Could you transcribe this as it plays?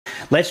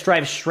Let's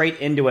drive straight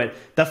into it.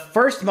 The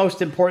first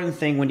most important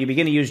thing when you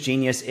begin to use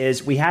Genius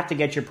is we have to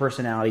get your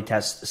personality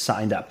test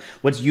signed up.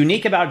 What's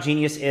unique about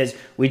Genius is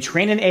we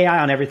train an AI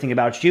on everything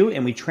about you,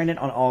 and we train it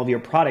on all of your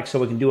products so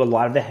we can do a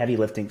lot of the heavy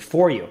lifting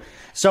for you.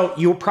 So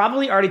you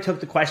probably already took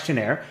the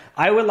questionnaire.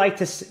 I would like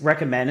to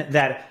recommend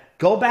that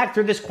go back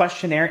through this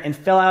questionnaire and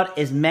fill out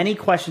as many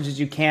questions as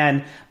you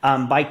can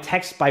by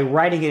text, by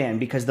writing it in,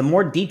 because the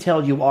more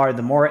detailed you are,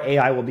 the more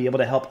AI will be able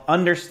to help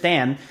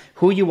understand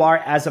who you are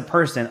as a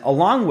person.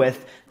 Along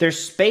with,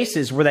 there's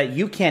spaces where that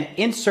you can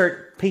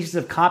insert pieces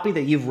of copy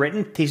that you've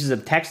written, pieces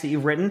of text that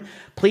you've written.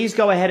 Please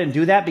go ahead and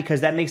do that,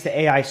 because that makes the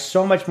AI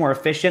so much more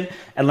efficient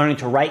at learning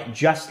to write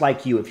just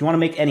like you. If you want to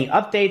make any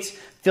updates,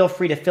 feel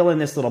free to fill in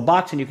this little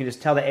box and you can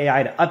just tell the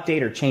AI to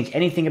update or change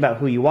anything about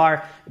who you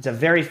are. It's a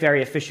very,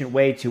 very efficient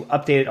way to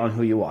update it on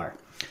who you are.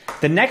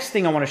 The next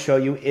thing I want to show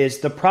you is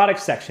the product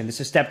section. This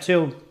is step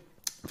 2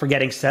 for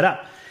getting set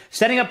up.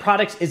 Setting up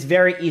products is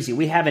very easy.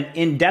 We have an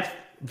in-depth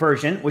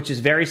version, which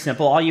is very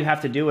simple. All you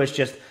have to do is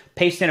just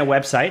paste in a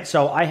website.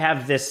 So I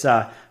have this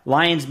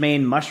lion's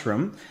mane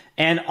mushroom,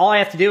 and all I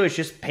have to do is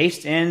just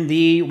paste in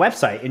the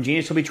website, and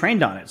Genius will be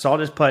trained on it. So I'll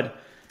just put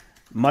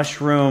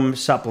mushroom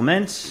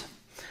supplements,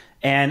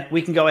 and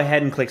we can go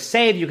ahead and click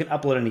save. You can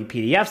upload any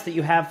PDFs that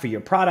you have for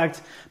your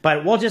product,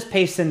 but we'll just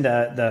paste in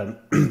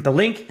the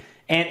link,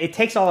 and it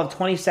takes all of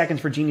 20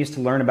 seconds for Genius to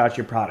learn about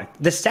your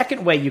product. The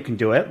second way you can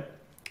do it,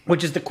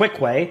 which is the quick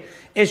way,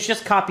 is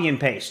just copy and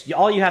paste.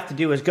 All you have to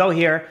do is go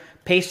here,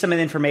 paste some of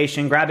the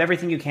information, grab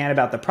everything you can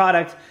about the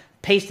product,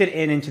 paste it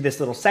into this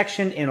little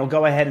section, and it'll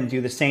go ahead and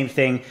do the same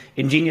thing.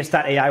 And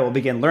Genius.AI will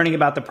begin learning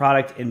about the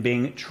product and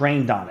being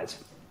trained on it.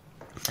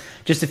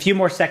 Just a few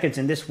more seconds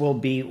and this will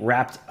be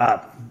wrapped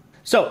up.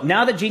 So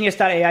now that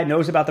Genius.AI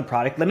knows about the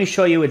product, let me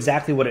show you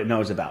exactly what it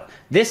knows about.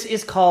 This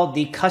is called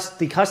the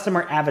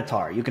customer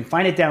avatar. You can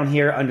find it down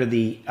here under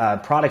the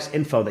products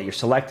info that you're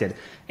selected.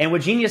 And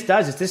what Genius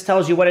does is this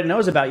tells you what it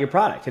knows about your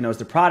product. It knows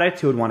the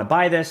product, who would want to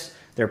buy this,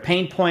 their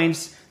pain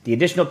points, the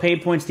additional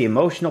pain points, the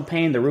emotional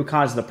pain, the root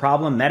cause of the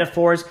problem,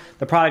 metaphors,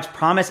 the product's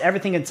promise,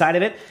 everything inside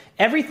of it.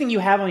 Everything you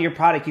have on your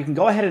product, you can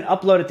go ahead and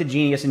upload it to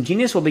Genius, and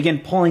Genius will begin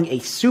pulling a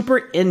super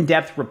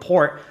in-depth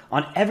report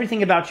on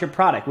everything about your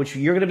product, which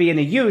you're going to begin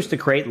to use to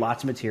create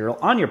lots of material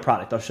on your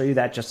product. I'll show you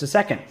that in just a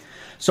second.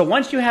 So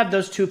once you have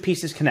those two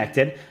pieces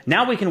connected,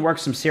 now we can work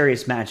some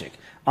serious magic.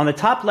 On the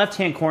top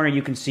left-hand corner,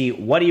 you can see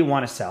what do you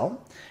want to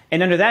sell?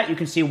 And under that, you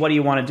can see what do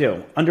you want to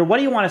do? Under what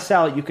do you want to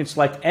sell, you can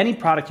select any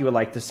product you would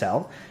like to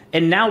sell.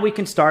 And now we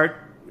can start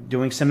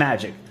doing some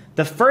magic.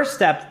 The first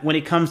step when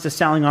it comes to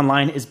selling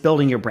online is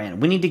building your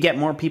brand. We need to get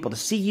more people to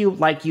see you,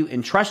 like you,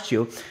 and trust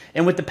you.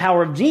 And with the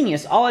power of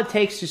Genius, all it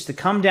takes is to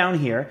come down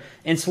here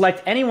and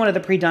select any one of the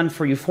pre-done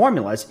for you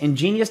formulas, and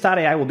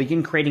Genius.AI will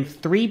begin creating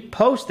 3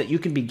 posts that you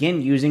can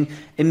begin using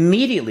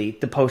immediately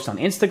to post on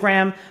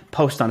Instagram,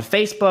 post on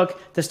Facebook,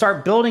 to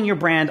start building your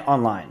brand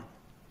online.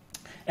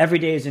 Every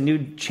day is a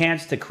new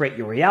chance to create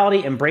your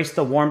reality. Embrace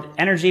the warm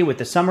energy with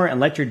the summer and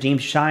let your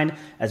dreams shine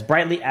as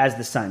brightly as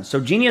the sun.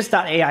 So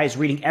Genius.AI is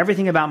reading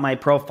everything about my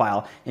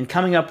profile and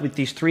coming up with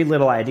these 3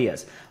 little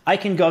ideas. I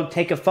can go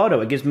take a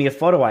photo. It gives me a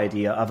photo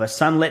idea of a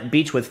sunlit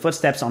beach with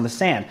footsteps on the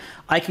sand.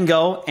 I can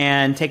go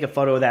and take a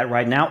photo of that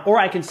right now, or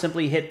I can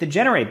simply hit the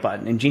generate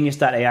button and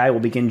Genius.AI will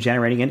begin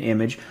generating an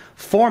image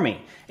for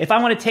me. If I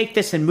want to take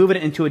this and move it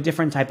into a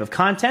different type of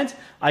content,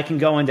 I can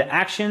go into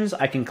actions.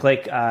 I can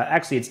click,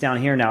 actually it's down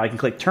here now. I can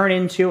click turn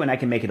into, and I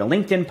can make it a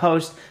LinkedIn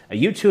post, a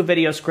YouTube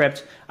video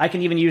script. I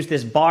can even use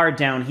this bar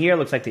down here.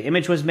 Looks like the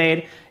image was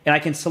made. And I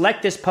can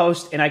select this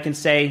post and I can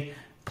say,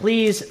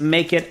 please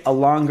make it a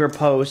longer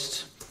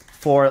post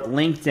for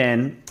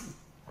LinkedIn.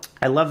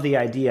 I love the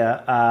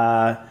idea.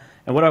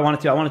 And what do I want it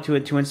to do? I want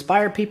it to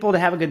inspire people to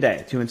have a good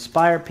day. To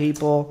inspire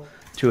people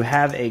to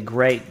have a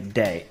great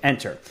day.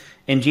 Enter.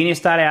 And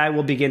Genius.AI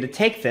will begin to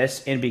take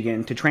this and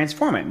begin to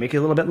transform it, make it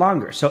a little bit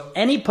longer. So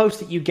any post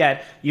that you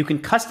get, you can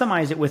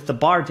customize it with the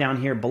bar down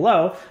here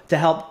below to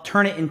help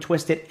turn it and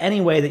twist it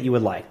any way that you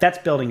would like. That's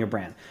building your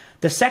brand.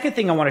 The second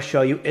thing I want to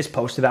show you is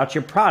post about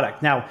your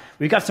product. Now,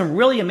 we've got some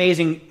really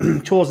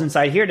amazing tools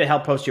inside here to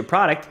help post your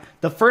product.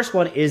 The first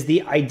one is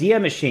the idea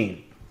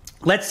machine.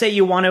 Let's say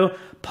you want to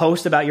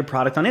post about your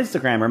product on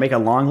Instagram, or make a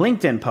long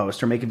LinkedIn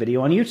post, or make a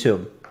video on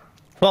YouTube.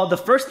 Well, the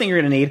first thing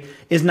you're going to need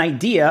is an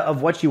idea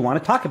of what you want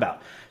to talk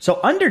about. So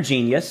under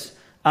Genius,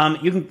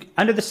 you can,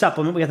 under the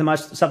supplement, we have the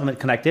supplement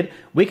connected.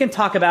 We can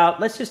talk about,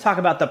 let's just talk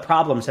about the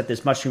problems that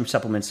this mushroom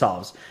supplement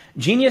solves.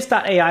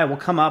 Genius.AI will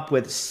come up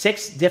with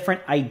 6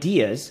 different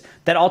ideas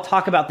that all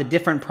talk about the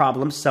different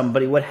problems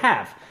somebody would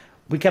have.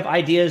 We have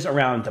ideas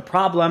around the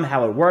problem,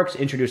 how it works,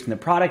 introducing the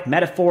product,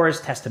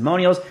 metaphors,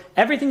 testimonials.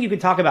 Everything you can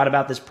talk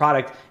about this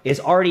product is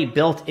already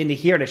built into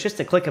here. And it's just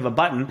a click of a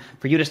button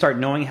for you to start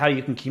knowing how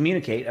you can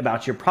communicate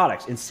about your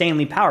products.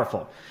 Insanely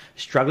powerful.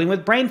 Struggling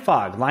with brain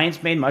fog,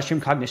 Lion's Mane Mushroom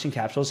Cognition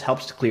Capsules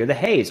helps to clear the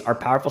haze. Our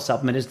powerful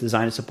supplement is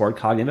designed to support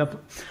cognitive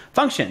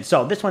function.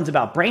 So this one's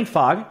about brain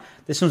fog.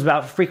 This one's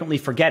about frequently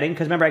forgetting,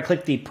 because remember I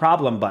clicked the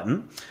problem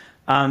button.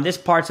 This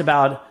part's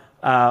about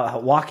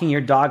walking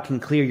your dog can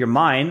clear your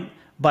mind.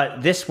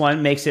 but this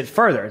one makes it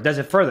further, does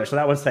it further. So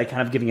that one's like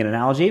kind of giving an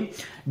analogy.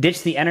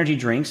 Ditch the energy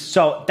drinks.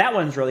 So that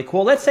one's really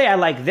cool. Let's say I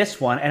like this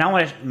one and I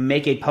want to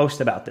make a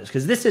post about this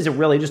because this is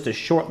really just a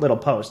short little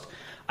post.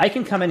 I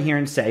can come in here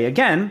and say,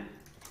 again,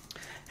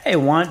 hey,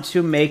 want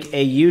to make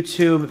a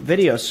YouTube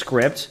video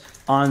script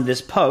on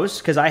this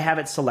post because I have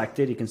it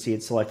selected. You can see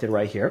it's selected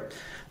right here.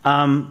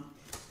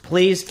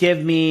 Please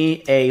give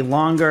me a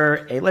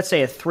longer, let's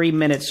say a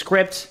 3-minute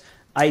script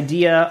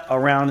idea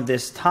around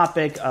this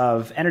topic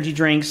of energy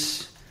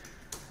drinks,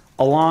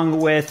 along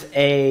with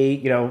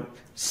a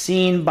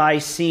scene by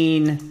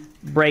scene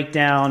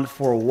breakdown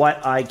for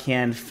what I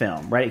can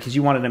film, right? Because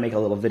you wanted to make a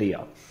little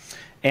video.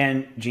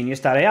 And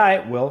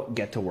Genius.AI will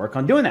get to work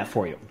on doing that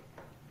for you.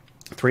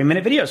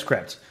 3-minute video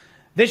script.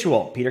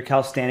 Visual, Peter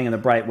Kell standing in the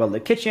bright,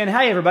 well-lit kitchen.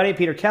 Hi, everybody,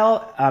 Peter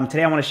Kell.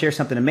 Today I want to share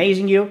something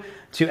amazing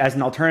as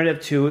an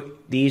alternative to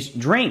these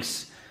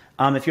drinks.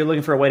 If you're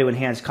looking for a way to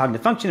enhance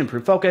cognitive function,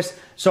 improve focus.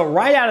 So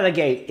right out of the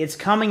gate, it's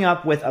coming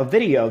up with a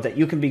video that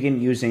you can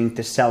begin using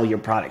to sell your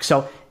product.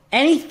 So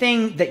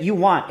anything that you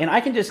want, and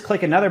I can just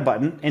click another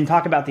button and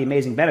talk about the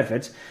amazing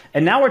benefits.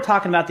 And now we're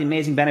talking about the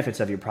amazing benefits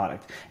of your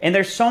product. And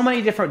there's so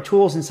many different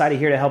tools inside of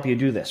here to help you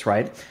do this,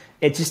 right?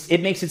 It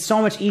makes it so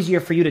much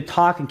easier for you to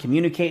talk and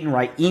communicate and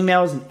write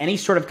emails and any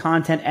sort of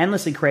content,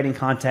 endlessly creating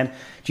content.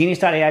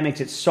 Genius.ai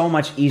makes it so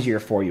much easier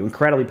for you,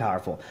 incredibly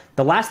powerful.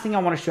 The last thing I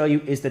want to show you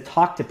is the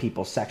talk to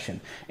people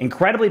section.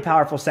 Incredibly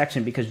powerful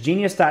section because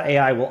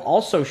Genius.ai will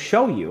also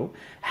show you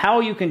how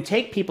you can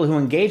take people who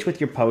engage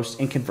with your posts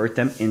and convert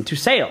them into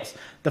sales.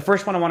 The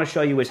first one I want to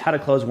show you is how to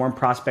close warm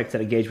prospects that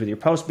engage with your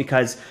post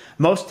because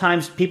most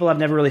times people have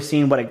never really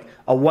seen what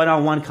a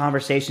one-on-one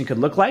conversation could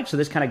look like. So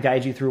this kind of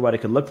guides you through what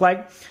it could look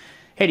like.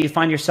 Hey, do you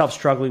find yourself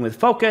struggling with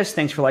focus?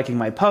 Thanks for liking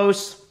my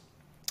posts.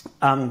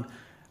 I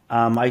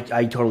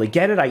totally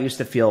get it. I used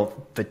to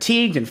feel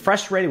fatigued and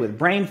frustrated with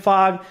brain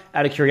fog.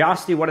 Out of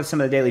curiosity, what are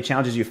some of the daily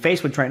challenges you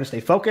face with trying to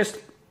stay focused?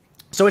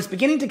 So it's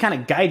beginning to kind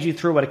of guide you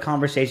through what a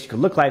conversation could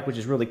look like, which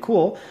is really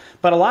cool.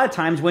 But a lot of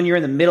times when you're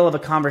in the middle of a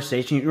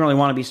conversation, you really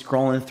want to be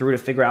scrolling through to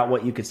figure out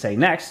what you could say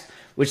next,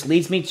 which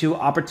leads me to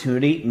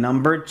opportunity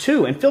number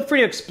 2. And feel free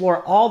to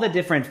explore all the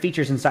different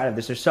features inside of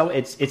this.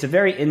 It's a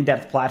very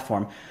in-depth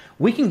platform.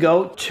 We can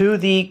go to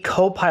the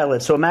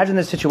Copilot. So imagine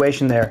the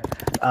situation there.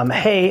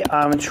 Hey,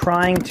 I'm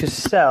trying to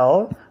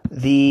sell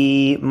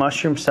the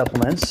mushroom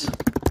supplements,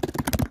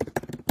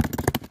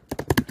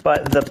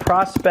 but the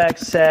prospect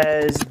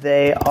says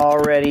they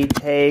already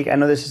take, I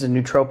know this is a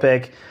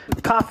nootropic,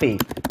 coffee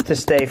to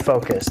stay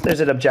focused. There's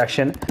an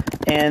objection.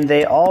 And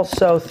they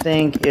also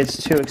think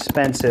it's too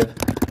expensive.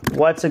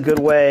 What's a good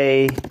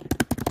way?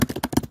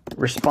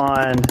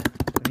 Respond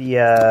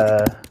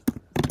via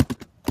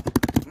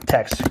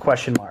text,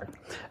 question mark.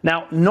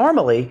 Now,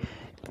 normally,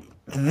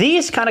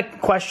 these kind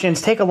of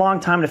questions take a long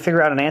time to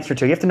figure out an answer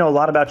to. You have to know a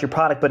lot about your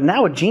product, but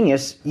now with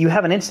Genius, you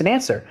have an instant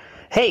answer.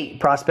 Hey,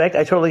 prospect,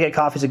 I totally get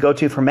coffee as a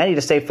go-to for many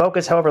to stay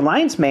focused. However,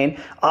 Lion's Mane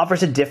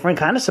offers a different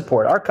kind of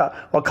support.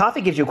 While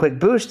coffee gives you a quick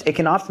boost, it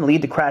can often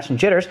lead to crash and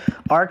jitters.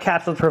 Our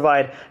capsules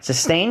provide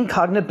sustained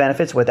cognitive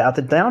benefits without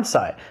the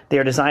downside. They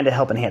are designed to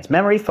help enhance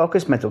memory,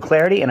 focus, mental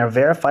clarity, and are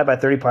verified by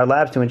third-party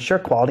labs to ensure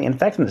quality and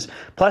effectiveness.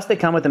 Plus, they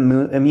come with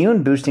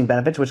immune-boosting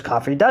benefits, which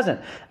coffee doesn't.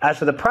 As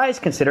for the price,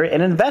 consider it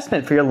an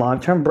investment for your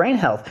long-term brain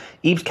health.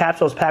 Each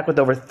capsule is packed with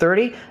over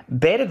 30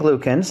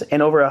 beta-glucans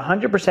and over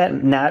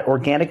 100%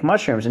 organic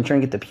mushrooms,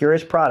 ensuring get the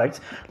purest product.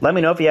 Let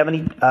me know if you have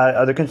any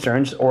other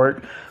concerns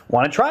or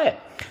want to try it.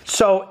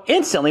 So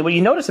instantly, what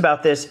you notice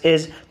about this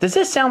is, does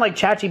this sound like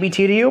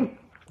ChatGPT to you?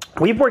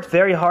 We've worked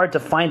very hard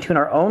to fine-tune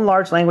our own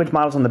large language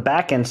models on the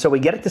back end, so we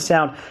get it to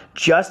sound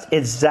just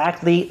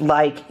exactly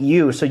like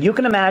you. So you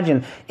can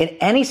imagine in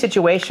any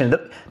situation,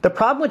 the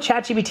problem with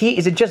ChatGPT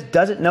is it just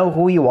doesn't know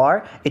who you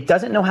are, it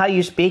doesn't know how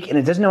you speak, and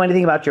it doesn't know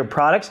anything about your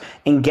products,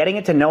 and getting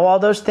it to know all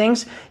those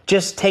things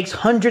just takes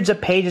hundreds of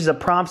pages of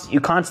prompts that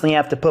you constantly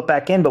have to put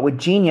back in. But with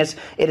Genius,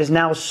 it is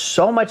now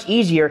so much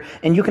easier,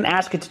 and you can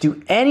ask it to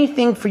do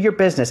anything for your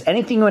business,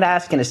 anything you would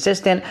ask an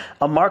assistant,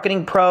 a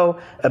marketing pro,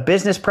 a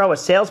business pro, a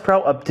sales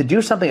pro, to do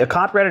something, a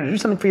copywriter to do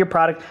something for your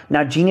product.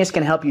 Now Genius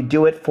can help you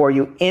do it for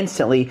you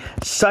instantly.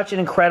 Such an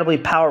incredibly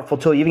powerful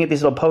tool. You even get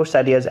these little post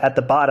ideas at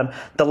the bottom.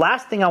 The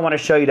last thing I want to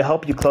show you to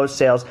help you close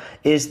sales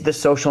is the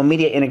social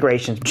media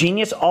integrations.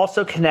 Genius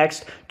also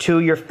connects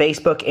to your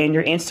Facebook and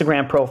your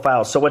Instagram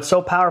profiles. So what's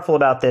so powerful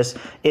about this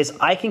is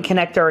I can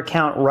connect our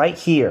account right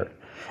here.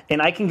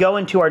 And I can go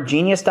into our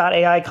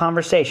Genius.AI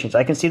conversations.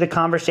 I can see the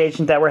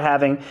conversations that we're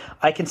having.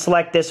 I can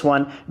select this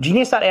one.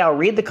 Genius.AI will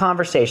read the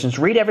conversations,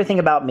 read everything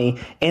about me,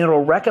 and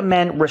it'll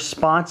recommend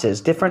responses,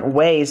 different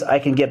ways I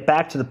can get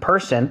back to the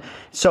person.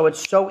 So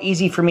it's so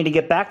easy for me to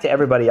get back to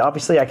everybody.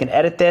 Obviously, I can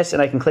edit this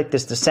and I can click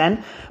this to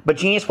send. But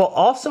Genius will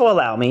also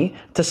allow me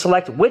to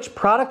select which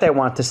product I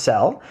want to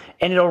sell,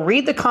 and it'll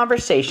read the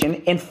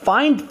conversation and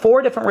find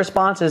 4 different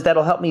responses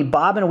that'll help me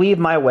bob and weave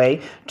my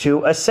way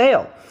to a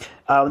sale.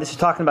 This is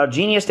talking about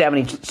Genius. Do you have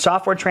any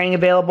software training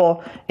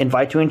available?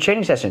 Invite to a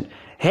training session.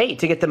 Hey,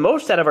 to get the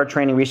most out of our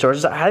training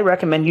resources, I highly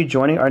recommend you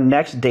joining our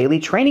next daily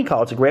training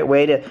call. It's a great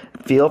way to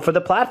feel for the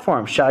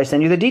platform. Shall I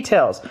send you the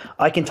details?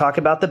 I can talk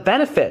about the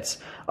benefits.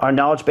 Our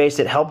knowledge base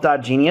at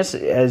help.genius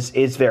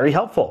is very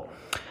helpful.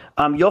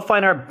 You'll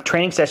find our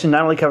training session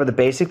not only cover the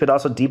basics, but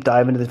also deep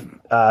dive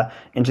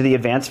into the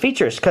advanced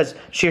features, because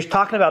she's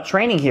talking about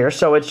training here,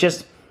 so it's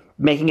just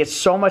making it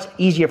so much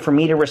easier for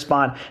me to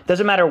respond.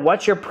 Doesn't matter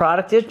what your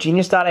product is,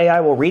 Genius.AI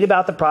will read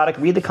about the product,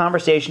 read the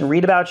conversation,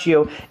 read about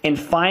you, and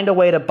find a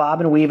way to bob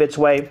and weave its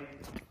way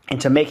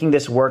into making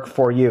this work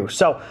for you.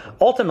 So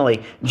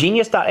ultimately,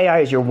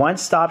 Genius.AI is your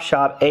one-stop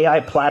shop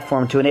AI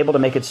platform to enable to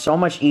make it so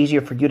much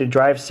easier for you to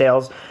drive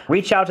sales.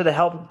 Reach out to the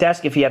help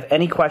desk if you have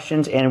any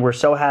questions, and we're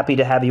so happy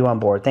to have you on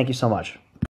board. Thank you so much.